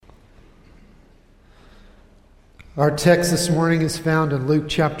Our text this morning is found in Luke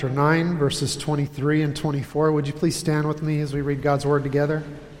chapter 9, verses 23 and 24. Would you please stand with me as we read God's Word together?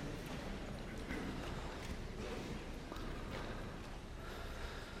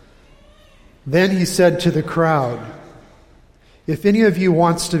 Then he said to the crowd, "If any of you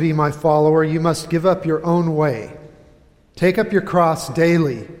wants to be my follower, you must give up your own way. Take up your cross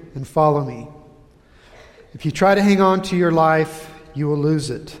daily and follow me. If you try to hang on to your life, you will lose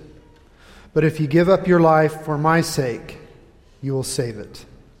it. But if you give up your life for my sake, you will save it."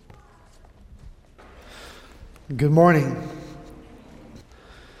 Good morning.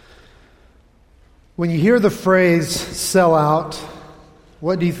 When you hear the phrase "sell out,"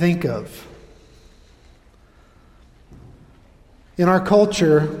 what do you think of? In our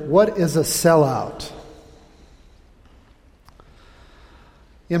culture, what is a sellout?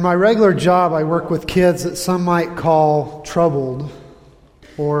 In my regular job, I work with kids that some might call troubled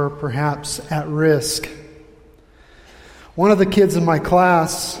or perhaps at risk. One of the kids in my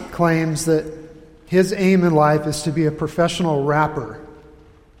class claims that his aim in life is to be a professional rapper.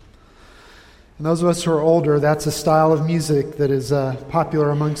 And those of us who are older, that's a style of music that is popular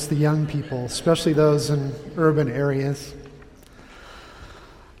amongst the young people, especially those in urban areas.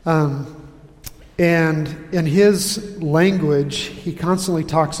 And in his language, he constantly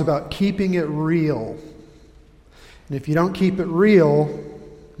talks about keeping it real. And if you don't keep it real,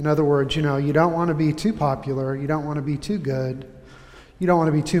 in other words, you don't want to be too popular, you don't want to be too good, you don't want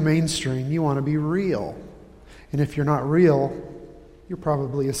to be too mainstream, you want to be real. And if you're not real, you're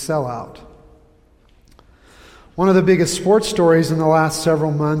probably a sellout. One of the biggest sports stories in the last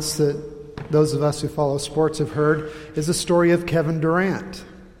several months that those of us who follow sports have heard is the story of Kevin Durant.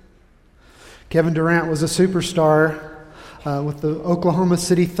 Kevin Durant was a superstar with the Oklahoma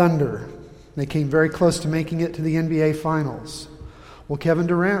City Thunder. They came very close to making it to the NBA Finals. Well, Kevin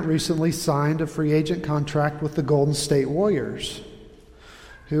Durant recently signed a free agent contract with the Golden State Warriors,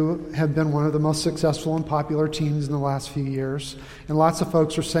 who have been one of the most successful and popular teams in the last few years. And lots of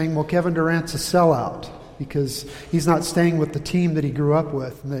folks are saying, well, Kevin Durant's a sellout because he's not staying with the team that he grew up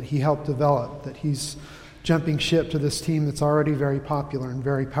with and that he helped develop, that he's jumping ship to this team that's already very popular and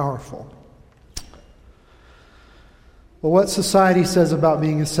very powerful. Well, what society says about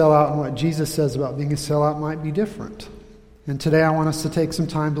being a sellout and what Jesus says about being a sellout might be different. And today I want us to take some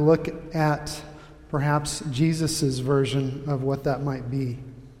time to look at perhaps Jesus' version of what that might be.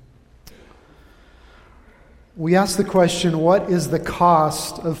 We ask the question, what is the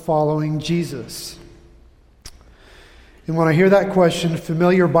cost of following Jesus? And when I hear that question,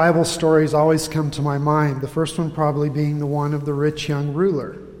 familiar Bible stories always come to my mind. The first one probably being the one of the rich young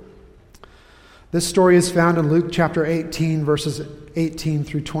ruler. This story is found in Luke chapter 18, verses 18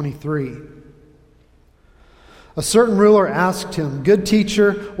 through 23. A certain ruler asked him, "Good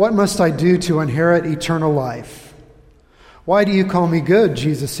teacher, what must I do to inherit eternal life?" "Why do you call me good?"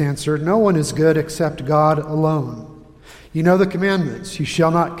 Jesus answered. "No one is good except God alone. You know the commandments. You shall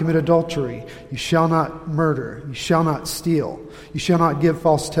not commit adultery. You shall not murder. You shall not steal. You shall not give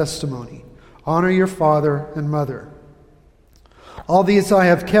false testimony. Honor your father and mother." "All these I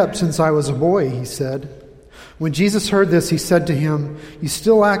have kept since I was a boy," he said. When Jesus heard this, he said to him, "You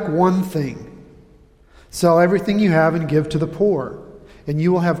still lack one thing. Sell everything you have and give to the poor, and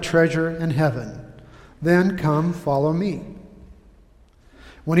you will have treasure in heaven. Then come, follow me."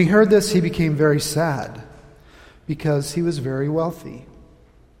 When he heard this, he became very sad, because he was very wealthy.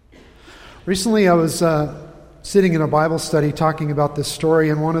 Recently, I was sitting in a Bible study talking about this story,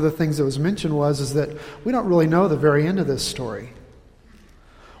 and one of the things that was mentioned is that we don't really know the very end of this story.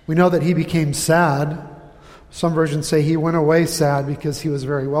 We know that he became sad. Some versions say he went away sad because he was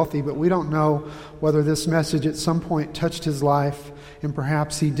very wealthy, but we don't know whether this message at some point touched his life and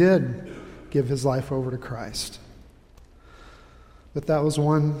perhaps he did give his life over to Christ. But that was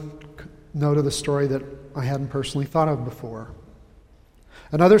one note of the story that I hadn't personally thought of before.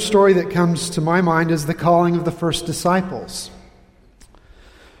 Another story that comes to my mind is the calling of the first disciples.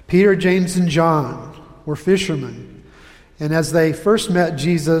 Peter, James, and John were fishermen. And as they first met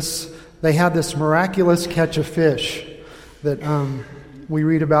Jesus, they had this miraculous catch of fish that we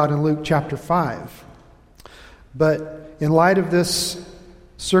read about in Luke chapter 5. But in light of this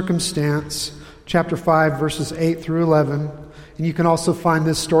circumstance, chapter 5, verses 8 through 11, and you can also find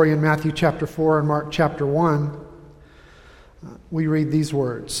this story in Matthew chapter 4 and Mark chapter 1, we read these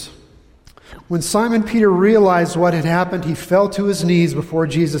words. When Simon Peter realized what had happened, he fell to his knees before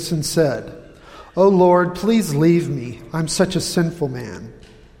Jesus and said, "O Lord, please leave me. I'm such a sinful man."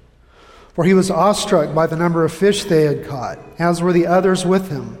 For he was awestruck by the number of fish they had caught, as were the others with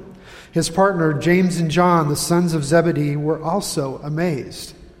him. His partner, James and John, the sons of Zebedee, were also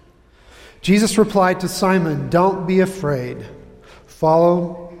amazed. Jesus replied to Simon, "Don't be afraid.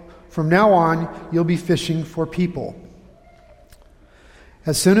 Follow. From now on, you'll be fishing for people."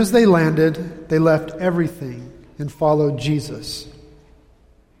 As soon as they landed, they left everything and followed Jesus.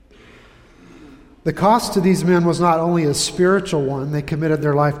 The cost to these men was not only a spiritual one, they committed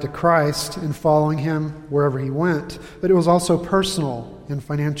their life to Christ in following him wherever he went, but it was also personal and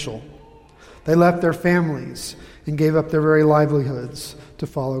financial. They left their families and gave up their very livelihoods to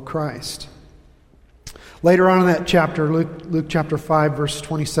follow Christ. Later on in that chapter, Luke chapter 5, verse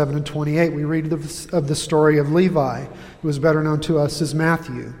 27 and 28, we read of the story of Levi, who was better known to us as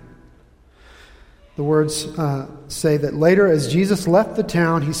Matthew. The words say that later, as Jesus left the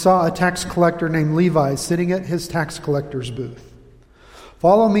town, he saw a tax collector named Levi sitting at his tax collector's booth.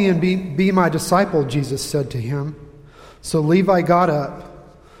 "Follow me and be my disciple," Jesus said to him. So Levi got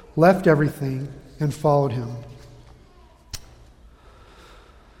up, left everything, and followed him.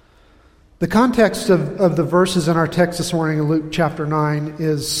 The context of the verses in our text this morning in Luke chapter 9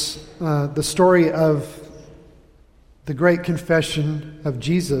 is the story of the great confession of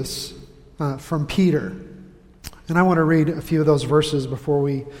Jesus from Peter. And I want to read a few of those verses before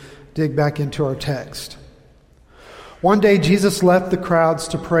we dig back into our text. One day Jesus left the crowds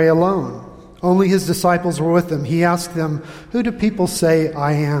to pray alone. Only his disciples were with him. He asked them, "Who do people say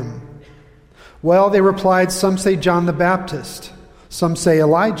I am?" "Well," they replied, "some say John the Baptist, some say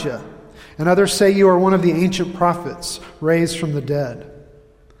Elijah, and others say you are one of the ancient prophets raised from the dead."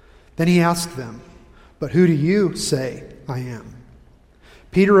 Then he asked them, "But who do you say I am?"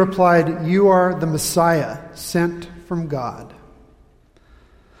 Peter replied, "You are the Messiah, sent from God."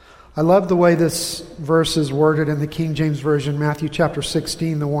 I love the way this verse is worded in the King James Version, Matthew chapter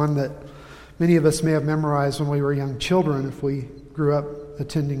 16, the one that many of us may have memorized when we were young children if we grew up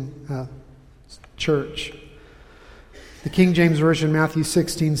attending church. The King James Version, Matthew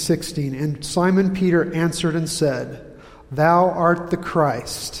 16:16. "And Simon Peter answered and said, 'Thou art the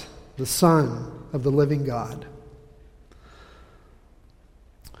Christ, the Son of the living God.'"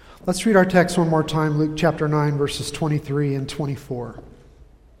 Let's read our text one more time, Luke chapter 9, verses 23 and 24.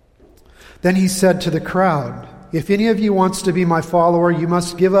 "Then he said to the crowd, 'If any of you wants to be my follower, you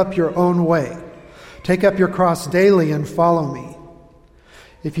must give up your own way. Take up your cross daily and follow me.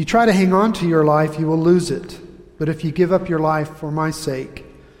 If you try to hang on to your life, you will lose it. But if you give up your life for my sake,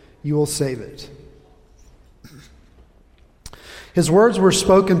 you will save it.'" His words were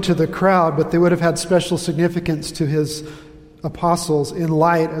spoken to the crowd, but they would have had special significance to his apostles in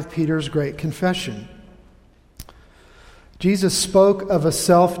light of Peter's great confession. Jesus spoke of a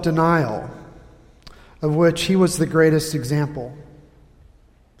self-denial of which he was the greatest example.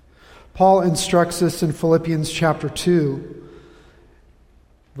 Paul instructs us in Philippians chapter 2,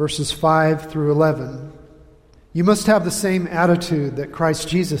 verses 5 through 11. "You must have the same attitude that Christ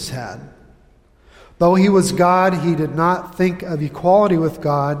Jesus had. Though he was God, he did not think of equality with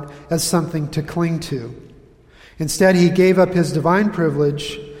God as something to cling to. Instead, he gave up his divine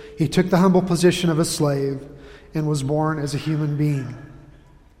privilege. He took the humble position of a slave and was born as a human being.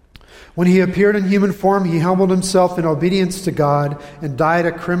 When he appeared in human form, he humbled himself in obedience to God and died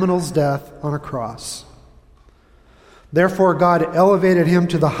a criminal's death on a cross. Therefore, God elevated him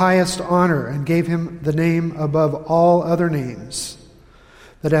to the highest honor and gave him the name above all other names,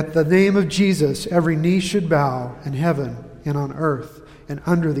 that at the name of Jesus every knee should bow in heaven and on earth and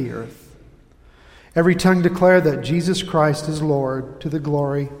under the earth. Every tongue declare that Jesus Christ is Lord, to the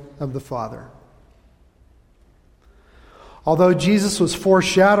glory of the Father." Although Jesus was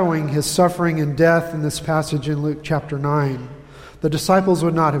foreshadowing his suffering and death in this passage in Luke chapter 9, the disciples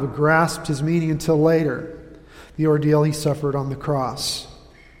would not have grasped his meaning until later, the ordeal he suffered on the cross.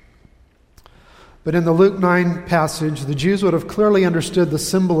 But in the Luke 9 passage, the Jews would have clearly understood the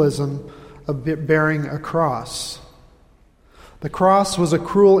symbolism of bearing a cross. The cross was a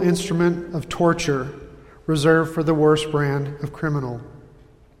cruel instrument of torture reserved for the worst brand of criminal.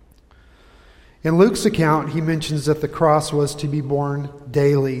 In Luke's account, he mentions that the cross was to be borne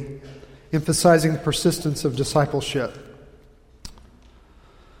daily, emphasizing the persistence of discipleship.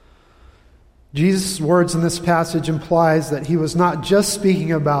 Jesus' words in this passage implies that he was not just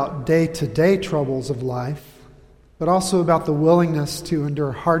speaking about day-to-day troubles of life, but also about the willingness to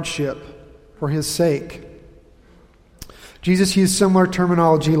endure hardship for his sake. Jesus used similar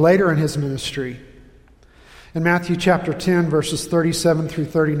terminology later in his ministry. In Matthew chapter 10, verses 37 through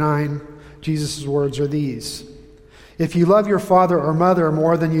 39, Jesus' words are these: "If you love your father or mother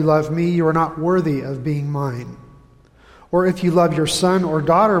more than you love me, you are not worthy of being mine. Or if you love your son or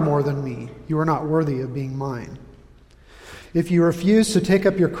daughter more than me, you are not worthy of being mine. If you refuse to take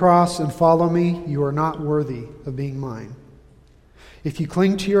up your cross and follow me, you are not worthy of being mine. If you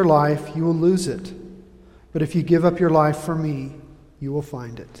cling to your life, you will lose it. But if you give up your life for me, you will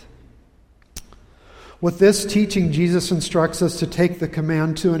find it. With this teaching, Jesus instructs us to take the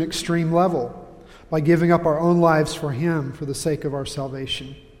command to an extreme level by giving up our own lives for Him for the sake of our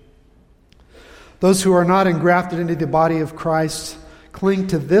salvation. Those who are not engrafted into the body of Christ cling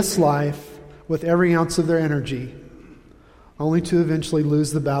to this life with every ounce of their energy, only to eventually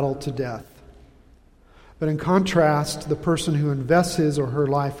lose the battle to death. But in contrast, the person who invests his or her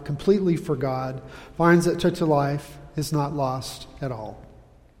life completely for God finds that such a life is not lost at all.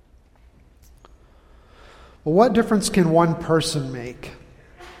 Well, what difference can one person make?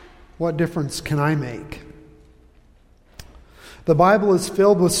 What difference can I make? The Bible is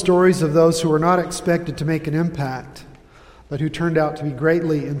filled with stories of those who were not expected to make an impact, but who turned out to be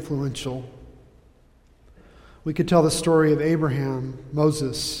greatly influential. We could tell the story of Abraham,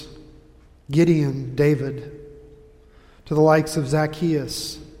 Moses, Gideon, David, to the likes of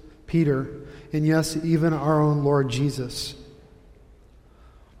Zacchaeus, Peter, and yes, even our own Lord Jesus.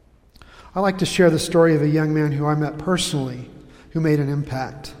 I like to share the story of a young man who I met personally who made an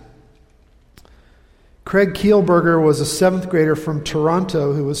impact. Craig Kielberger was a 7th grader from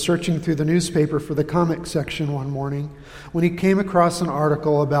Toronto who was searching through the newspaper for the comic section one morning when he came across an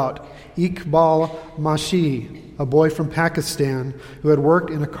article about Iqbal Masih, a boy from Pakistan who had worked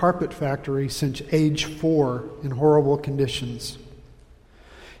in a carpet factory since age 4 in horrible conditions.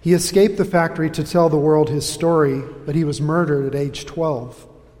 He escaped the factory to tell the world his story, but he was murdered at age 12.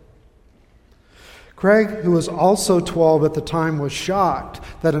 Craig, who was also 12 at the time, was shocked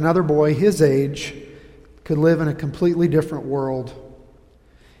that another boy his age could live in a completely different world.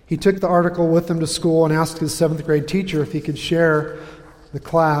 He took the article with him to school and asked his 7th grade teacher if he could share the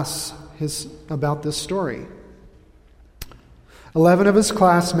class about this story. 11 of his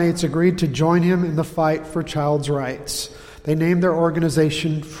classmates agreed to join him in the fight for child's rights. They named their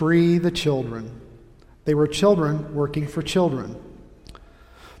organization Free the Children. They were children working for children.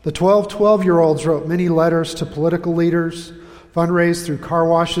 The 12-year-olds wrote many letters to political leaders, fundraised through car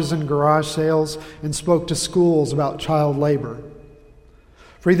washes and garage sales, and spoke to schools about child labor.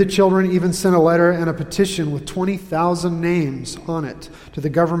 Free the Children even sent a letter and a petition with 20,000 names on it to the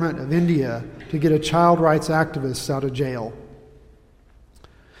government of India to get a child rights activist out of jail.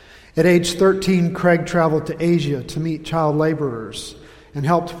 At age 13, Craig traveled to Asia to meet child laborers and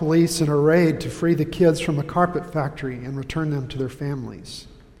helped police in a raid to free the kids from a carpet factory and return them to their families.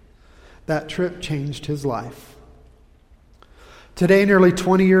 That trip changed his life. Today, nearly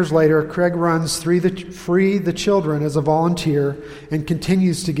 20 years later, Craig runs Free the Children as a volunteer and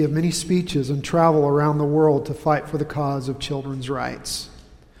continues to give many speeches and travel around the world to fight for the cause of children's rights.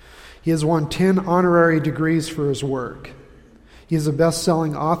 He has won 10 honorary degrees for his work. He is a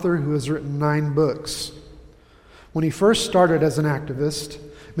best-selling author who has written 9 books. When he first started as an activist,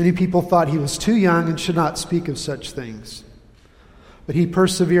 many people thought he was too young and should not speak of such things. But he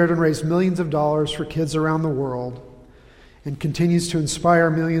persevered and raised millions of dollars for kids around the world and continues to inspire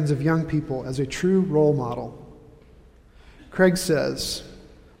millions of young people as a true role model. Craig says,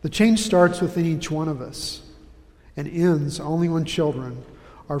 "The change starts within each one of us and ends only when children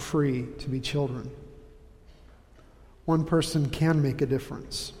are free to be children." One person can make a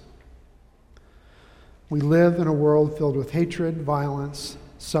difference. We live in a world filled with hatred, violence,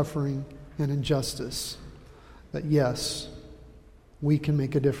 suffering, and injustice. But yes, we can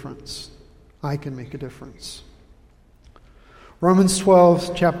make a difference. I can make a difference. Romans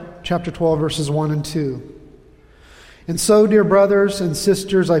 12, chapter 12, verses 1 and 2. "And so, dear brothers and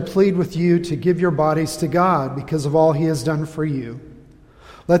sisters, I plead with you to give your bodies to God because of all He has done for you.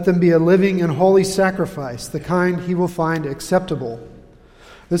 Let them be a living and holy sacrifice, the kind He will find acceptable.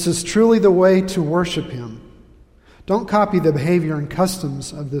 This is truly the way to worship Him. Don't copy the behavior and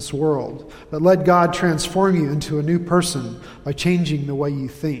customs of this world, but let God transform you into a new person by changing the way you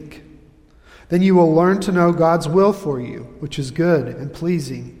think. Then you will learn to know God's will for you, which is good and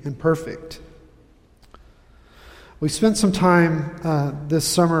pleasing and perfect." We spent some time this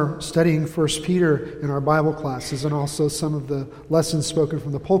summer studying 1 Peter in our Bible classes, and also some of the lessons spoken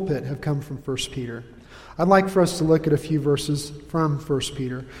from the pulpit have come from 1 Peter. I'd like for us to look at a few verses from 1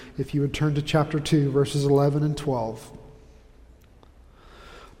 Peter, if you would turn to chapter 2, verses 11 and 12.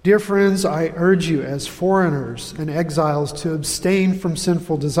 "Dear friends, I urge you as foreigners and exiles to abstain from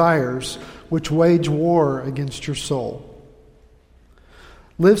sinful desires which wage war against your soul.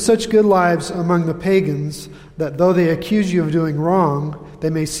 Live such good lives among the pagans that though they accuse you of doing wrong, they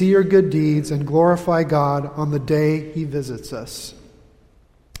may see your good deeds and glorify God on the day He visits us.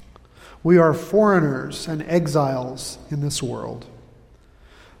 We are foreigners and exiles in this world."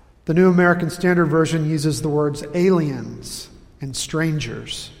 The New American Standard Version uses the words aliens and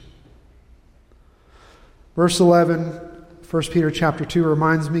strangers. Verse 11, 1 Peter chapter 2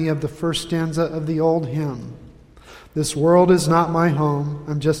 reminds me of the first stanza of the old hymn. This world is not my home,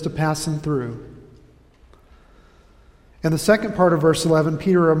 I'm just a passing through. In the second part of verse 11,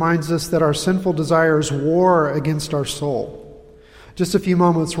 Peter reminds us that our sinful desires war against our soul. Just a few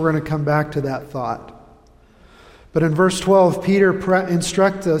moments, we're going to come back to that thought. But in verse 12, Peter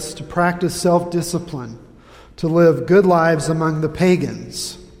instructs us to practice self-discipline, to live good lives among the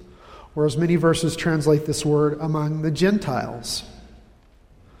pagans, or as many verses translate this word, among the Gentiles.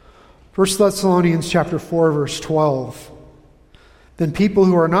 1 Thessalonians chapter 4, verse 12. Then people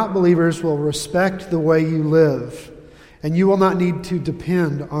who are not believers will respect the way you live, and you will not need to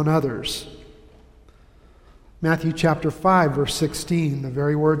depend on others. Matthew chapter 5, verse 16, the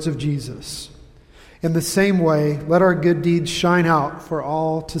very words of Jesus. In the same way, let our good deeds shine out for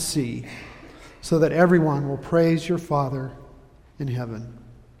all to see, so that everyone will praise your Father in heaven.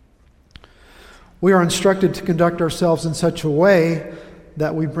 We are instructed to conduct ourselves in such a way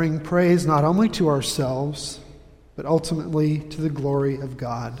that we bring praise not only to ourselves, but ultimately to the glory of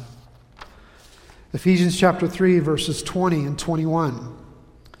God. Ephesians chapter 3, verses 20 and 21.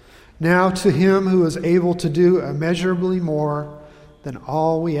 Now to him who is able to do immeasurably more than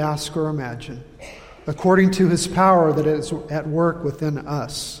all we ask or imagine, according to his power that is at work within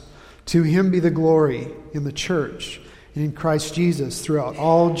us, to him be the glory in the church and in Christ Jesus throughout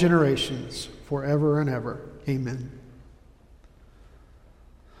all generations, forever and ever. Amen.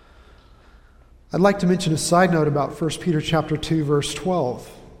 I'd like to mention a side note about 1 Peter chapter 2, verse 12.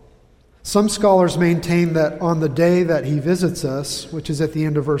 Some scholars maintain that on the day that he visits us, which is at the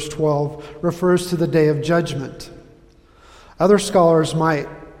end of verse 12, refers to the day of judgment. Other scholars might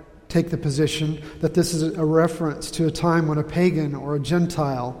take the position that this is a reference to a time when a pagan or a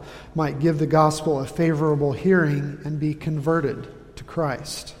Gentile might give the gospel a favorable hearing and be converted to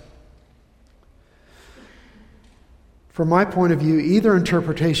Christ. From my point of view, either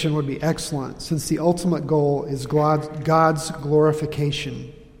interpretation would be excellent, since the ultimate goal is God's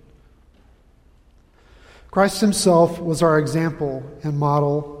glorification. Christ himself was our example and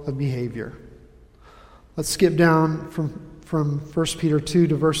model of behavior. Let's skip down from 1 Peter 2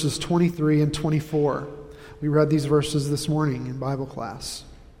 to verses 23 and 24. We read these verses this morning in Bible class.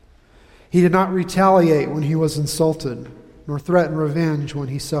 He did not retaliate when he was insulted, nor threaten revenge when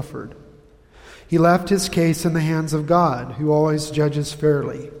he suffered. He left his case in the hands of God, who always judges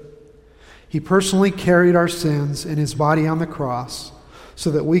fairly. He personally carried our sins in his body on the cross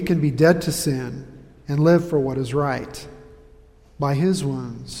so that we can be dead to sin and live for what is right. By his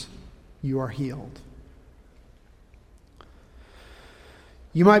wounds, you are healed.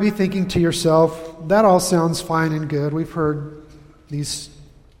 You might be thinking to yourself, that all sounds fine and good. We've heard these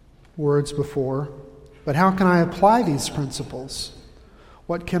words before. But how can I apply these principles?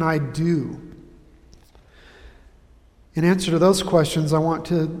 What can I do? In answer to those questions, I want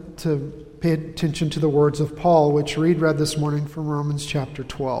to pay attention to the words of Paul, which Reed read this morning from Romans chapter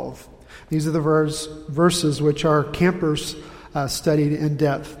 12. These are the verses which our campers studied in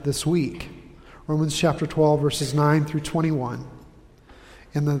depth this week. Romans chapter 12, verses 9 through 21.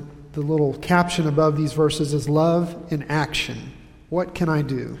 And the little caption above these verses is love in action. What can I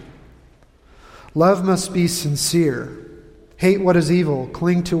do? Love must be sincere. Hate what is evil.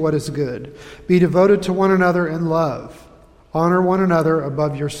 Cling to what is good. Be devoted to one another in love. Honor one another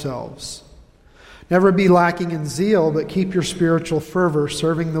above yourselves. Never be lacking in zeal, but keep your spiritual fervor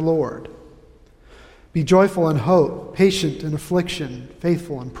serving the Lord. Be joyful in hope, patient in affliction,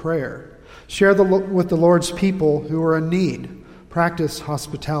 faithful in prayer. Share with the Lord's people who are in need. Practice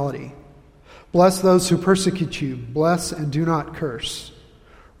hospitality. Bless those who persecute you. Bless and do not curse.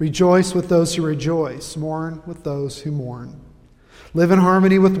 Rejoice with those who rejoice. Mourn with those who mourn. Live in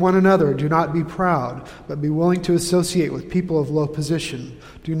harmony with one another. Do not be proud, but be willing to associate with people of low position.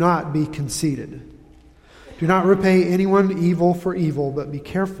 Do not be conceited. Do not repay anyone evil for evil, but be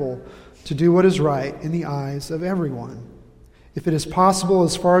careful to do what is right in the eyes of everyone. If it is possible,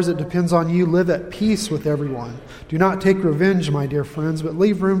 as far as it depends on you, live at peace with everyone. Do not take revenge, my dear friends, but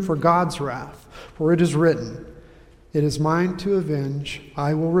leave room for God's wrath. For it is written, "It is mine to avenge,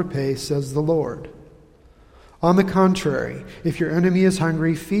 I will repay, says the Lord." On the contrary, if your enemy is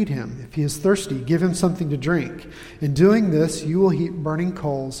hungry, feed him. If he is thirsty, give him something to drink. In doing this, you will heap burning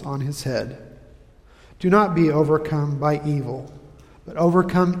coals on his head. Do not be overcome by evil, but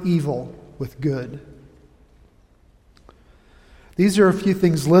overcome evil with good. These are a few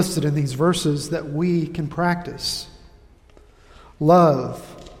things listed in these verses that we can practice.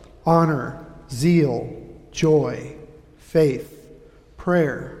 Love, honor, zeal, joy, faith,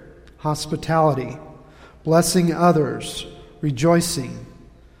 prayer, hospitality, blessing others, rejoicing,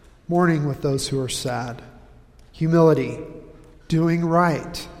 mourning with those who are sad, humility, doing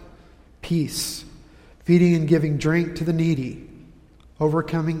right, peace, feeding and giving drink to the needy,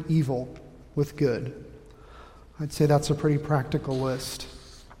 overcoming evil with good. I'd say that's a pretty practical list.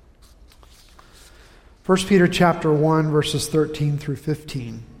 1 Peter chapter 1, verses 13 through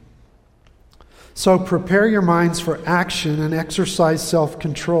 15. So prepare your minds for action and exercise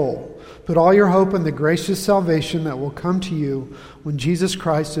self-control. Put all your hope in the gracious salvation that will come to you when Jesus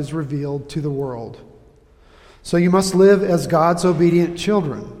Christ is revealed to the world. So you must live as God's obedient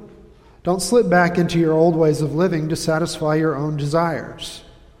children. Don't slip back into your old ways of living to satisfy your own desires.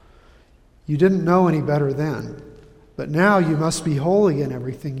 You didn't know any better then, but now you must be holy in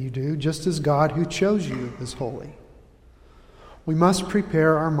everything you do, just as God who chose you is holy. We must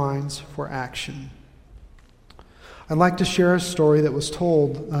prepare our minds for action. I'd like to share a story that was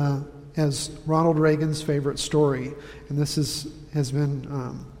told as Ronald Reagan's favorite story, and this has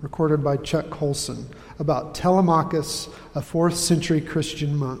been recorded by Chuck Colson, about Telemachus, a 4th century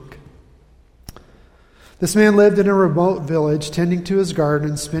Christian monk. This man lived in a remote village, tending to his garden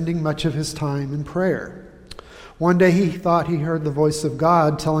and spending much of his time in prayer. One day he thought he heard the voice of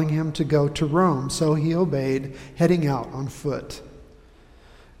God telling him to go to Rome, so he obeyed, heading out on foot.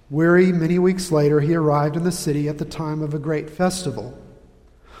 Weary, many weeks later, he arrived in the city at the time of a great festival.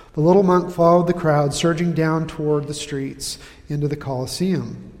 The little monk followed the crowd, surging down toward the streets into the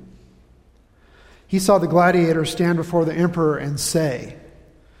Colosseum. He saw the gladiators stand before the emperor and say,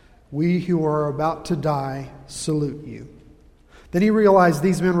 "We who are about to die salute you." Then he realized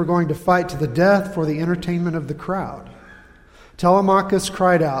these men were going to fight to the death for the entertainment of the crowd. Telemachus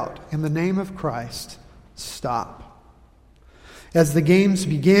cried out, "In the name of Christ, stop." As the games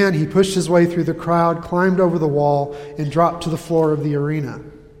began, he pushed his way through the crowd, climbed over the wall, and dropped to the floor of the arena.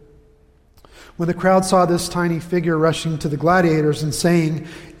 When the crowd saw this tiny figure rushing to the gladiators and saying,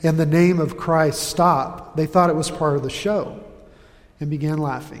 "In the name of Christ, stop," they thought it was part of the show and began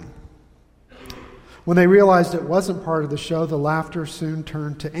laughing. When they realized it wasn't part of the show, the laughter soon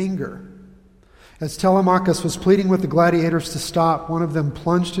turned to anger. As Telemachus was pleading with the gladiators to stop, one of them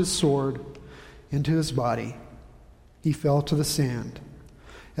plunged his sword into his body. He fell to the sand.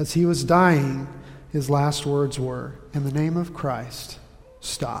 As he was dying, his last words were, "In the name of Christ,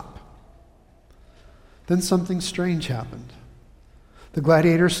 stop." Then something strange happened. The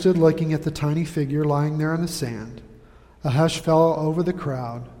gladiators stood looking at the tiny figure lying there in the sand. A hush fell over the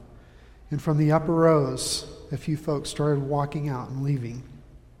crowd, and from the upper rows, a few folks started walking out and leaving.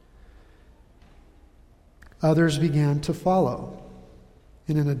 Others began to follow,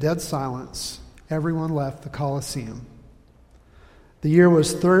 and in a dead silence, everyone left the Colosseum. The year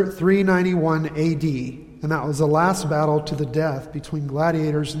was 391 AD, and that was the last battle to the death between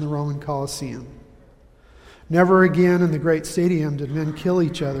gladiators in the Roman Colosseum. Never again in the great stadium did men kill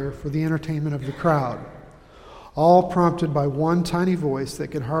each other for the entertainment of the crowd, all prompted by one tiny voice that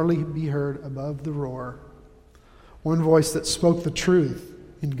could hardly be heard above the roar, one voice that spoke the truth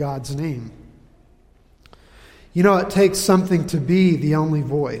in God's name. You know, it takes something to be the only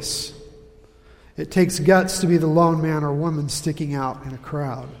voice. It takes guts to be the lone man or woman sticking out in a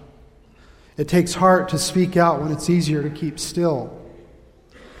crowd. It takes heart to speak out when it's easier to keep still.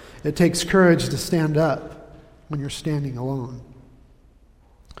 It takes courage to stand up when you're standing alone.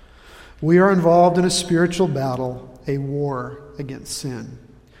 We are involved in a spiritual battle, a war against sin.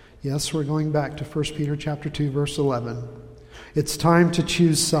 Yes, we're going back to 1 Peter chapter 2, verse 11. It's time to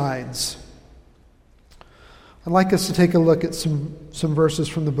choose sides. I'd like us to take a look at some verses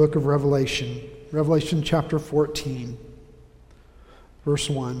from the book of Revelation. Revelation chapter 14, verse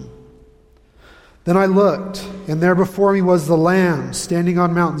 1. Then I looked, and there before me was the Lamb standing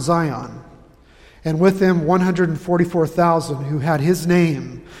on Mount Zion, and with him 144,000 who had his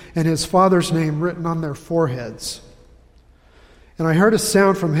name and his Father's name written on their foreheads. And I heard a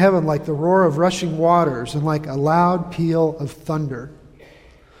sound from heaven like the roar of rushing waters and like a loud peal of thunder.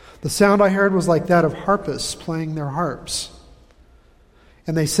 The sound I heard was like that of harpists playing their harps.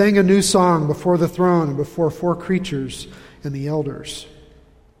 And they sang a new song before the throne and before 4 creatures and the elders.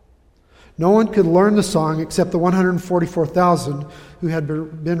 No one could learn the song except the 144,000 who had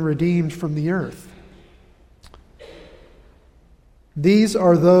been redeemed from the earth. These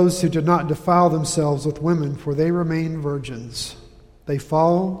are those who did not defile themselves with women, for they remain virgins. They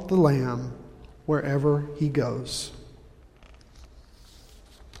follow the Lamb wherever he goes.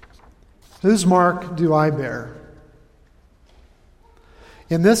 Whose mark do I bear?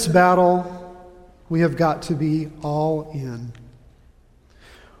 In this battle, we have got to be all in.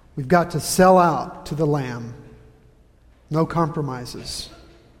 We've got to sell out to the Lamb. No compromises.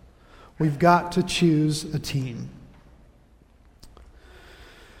 We've got to choose a team.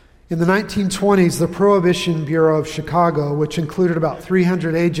 In the 1920s, the Prohibition Bureau of Chicago, which included about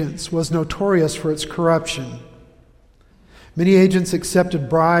 300 agents, was notorious for its corruption. Many agents accepted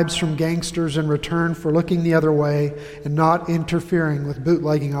bribes from gangsters in return for looking the other way and not interfering with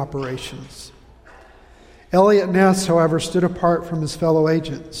bootlegging operations. Eliot Ness, however, stood apart from his fellow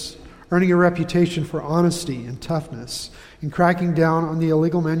agents, earning a reputation for honesty and toughness in cracking down on the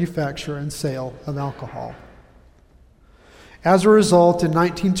illegal manufacture and sale of alcohol. As a result, in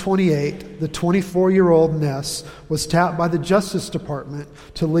 1928, the 24-year-old Ness was tapped by the Justice Department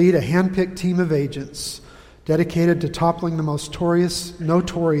to lead a hand-picked team of agents dedicated to toppling the most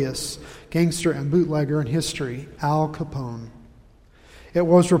notorious gangster and bootlegger in history, Al Capone. It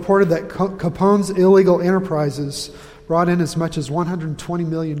was reported that Capone's illegal enterprises brought in as much as $120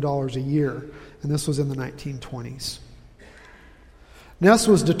 million a year, and this was in the 1920s. Ness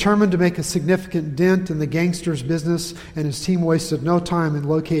was determined to make a significant dent in the gangster's business, and his team wasted no time in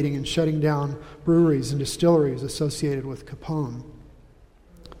locating and shutting down breweries and distilleries associated with Capone.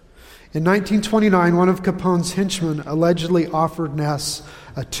 In 1929, one of Capone's henchmen allegedly offered Ness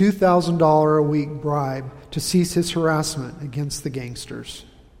a $2,000 a week bribe to cease his harassment against the gangsters.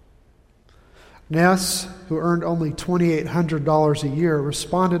 Ness, who earned only $2,800 a year,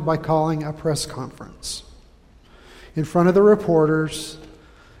 responded by calling a press conference. In front of the reporters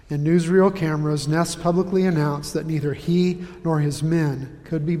and newsreel cameras, Ness publicly announced that neither he nor his men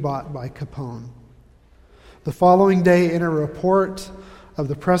could be bought by Capone. The following day, in a report of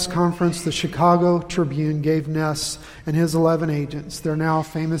the press conference, the Chicago Tribune gave Ness and his 11 agents their now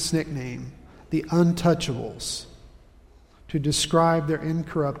famous nickname, the Untouchables, to describe their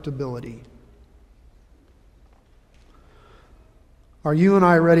incorruptibility. Are you and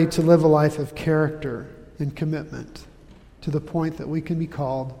I ready to live a life of character and commitment to the point that we can be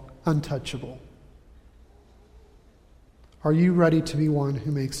called untouchable? Are you ready to be one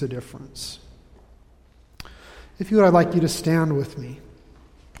who makes a difference? If you would, I'd like you to stand with me.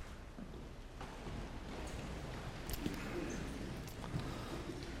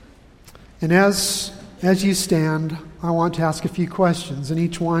 And as you stand, I want to ask a few questions, and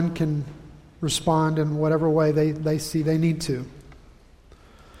each one can respond in whatever way they see they need to.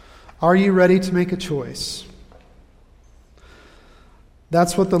 Are you ready to make a choice?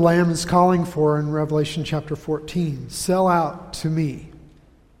 That's what the Lamb is calling for in Revelation chapter 14. Sell out to me.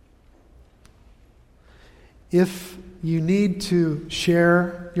 If you need to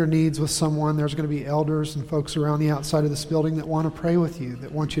share your needs with someone, there's going to be elders and folks around the outside of this building that want to pray with you,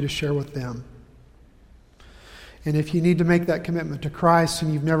 that want you to share with them. And if you need to make that commitment to Christ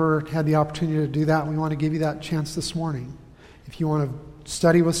and you've never had the opportunity to do that, we want to give you that chance this morning. If you want to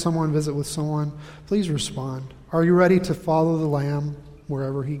study with someone, visit with someone, please respond. Are you ready to follow the Lamb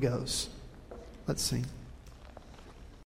wherever he goes? Let's sing.